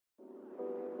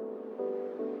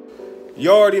You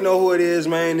already know who it is,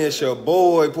 man. It's your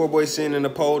boy, PoorBoySin, and the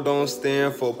pole don't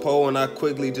stand for pole. And I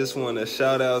quickly just want to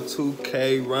shout out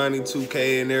 2K,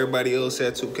 RONNIE2K, and everybody else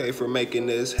at 2K for making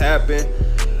this happen.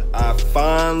 I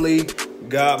finally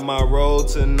got my road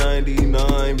to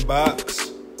 99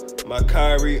 box. My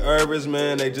Kyrie Irvings,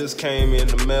 man, they just came in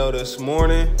the mail this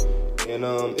morning. And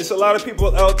it's a lot of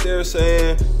people out there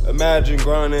saying, imagine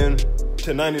grinding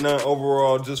to 99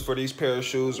 overall just for these pair of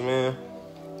shoes, man.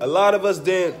 A lot of us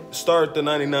didn't start the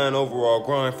 99 overall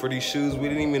grind for these shoes. We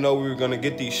didn't even know we were gonna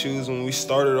get these shoes when we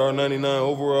started our 99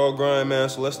 overall grind, man.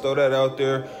 So let's throw that out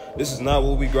there. This is not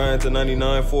what we grind to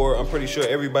 99 for. I'm pretty sure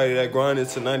everybody that grinded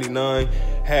to 99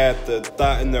 had the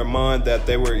thought in their mind that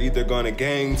they were either gonna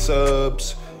gain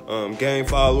subs, gain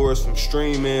followers from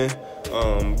streaming,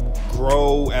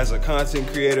 grow as a content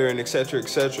creator, and etc,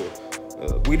 etc.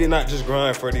 We did not just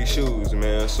grind for these shoes,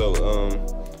 man. So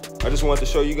I just want to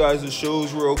show you guys the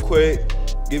shoes real quick,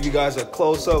 give you guys a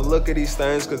close-up look at these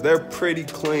things, because they're pretty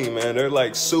clean, man. They're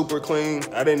like super clean.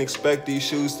 I didn't expect these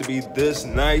shoes to be this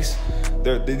nice.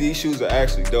 These shoes are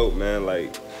actually dope, man.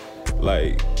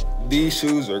 Like these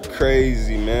shoes are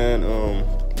crazy, man.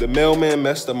 The mailman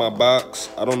messed up my box.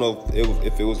 I don't know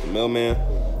if it was the mailman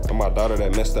or my daughter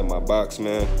that messed up my box,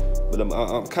 man. But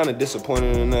I'm kind of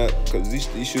disappointed in that, because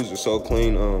these shoes are so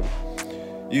clean.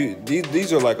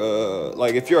 These are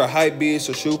like if you're a hype beast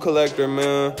or shoe collector,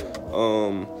 man,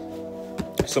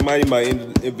 somebody might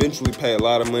eventually pay a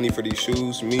lot of money for these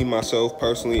shoes. Me, myself,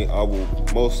 personally, I will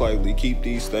most likely keep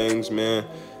these things, man.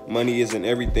 Money isn't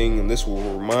everything, and this will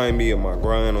remind me of my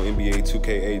grind on NBA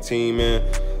 2K18, man.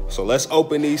 So let's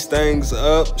open these things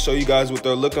up, show you guys what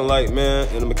they're looking like, man,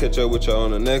 and I'm gonna catch up with y'all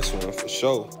on the next one for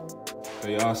sure. So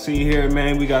y'all see here,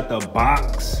 man, we got the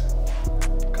box.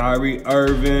 Kyrie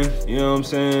Irving, you know what I'm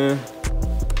saying?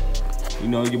 You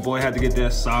know, your boy had to get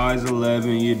that size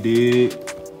 11, you did.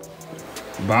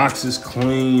 Box is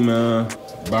clean, man.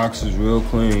 Box is real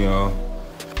clean, y'all.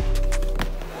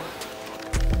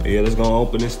 Yeah, let's go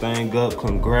open this thing up.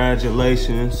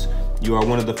 Congratulations. You are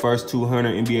one of the first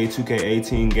 200 NBA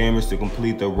 2K18 gamers to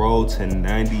complete the road to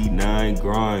 99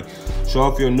 grind. Show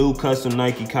off your new custom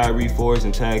Nike Kyrie 4s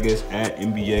and tag us at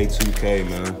NBA 2K,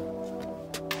 man.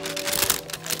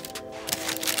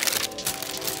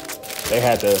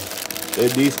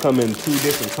 These come in 2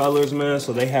 different colors, man.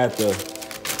 So they had to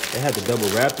double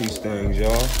wrap these things,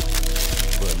 y'all.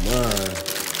 But man,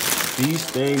 these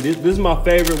things, this is my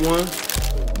favorite one.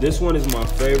 This one is my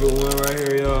favorite one right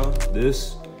here, y'all.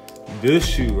 This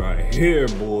shoe right here,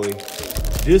 boy.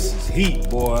 This is heat,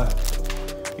 boy.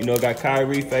 You know, got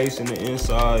Kyrie face in the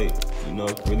inside. You know,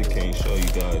 really can't show you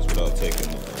guys without taking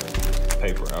the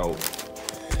paper out.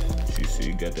 You see,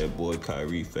 you got that boy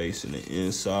Kyrie face in the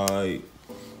inside.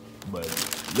 But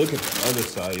look at the other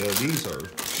side, yo.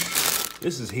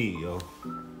 This is heat, yo.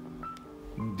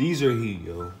 These are heat,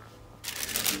 yo.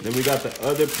 Then we got the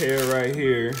other pair right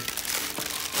here.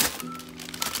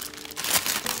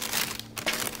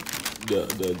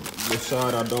 The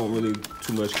side I don't really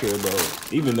too much care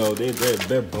about, even though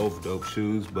they're both dope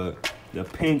shoes. But the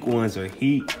pink ones are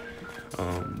heat.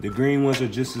 The green ones are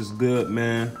just as good,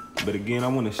 man. But again, I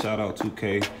want to shout out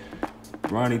 2K,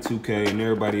 RONNIE2K, and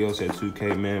everybody else at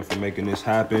 2K, man, for making this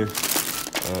happen.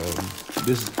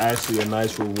 This is actually a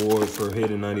nice reward for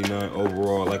hitting 99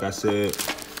 overall. Like I said,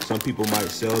 some people might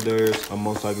sell theirs. I'm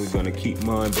most likely going to keep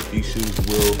mine, but these shoes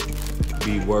will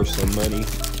be worth some money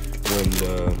when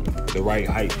the right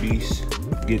hype beast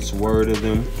gets word of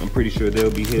them. I'm pretty sure they'll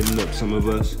be hitting up some of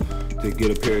us to get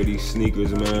a pair of these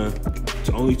sneakers, man. It's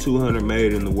only 200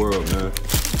 made in the world, man.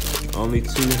 Only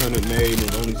 200 made,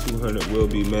 and only 200 will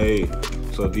be made.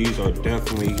 So these are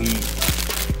definitely heat,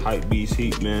 hype beast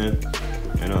heat, man.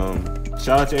 And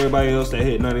shout out to everybody else that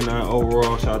hit 99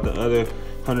 overall. Shout out to other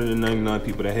 199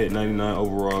 people that hit 99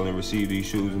 overall and received these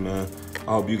shoes, man.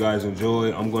 I hope you guys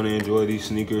enjoy. I'm gonna enjoy these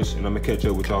sneakers, and I'm gonna catch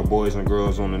up with y'all boys and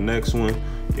girls on the next one.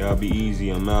 Y'all be easy.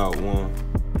 I'm out. One.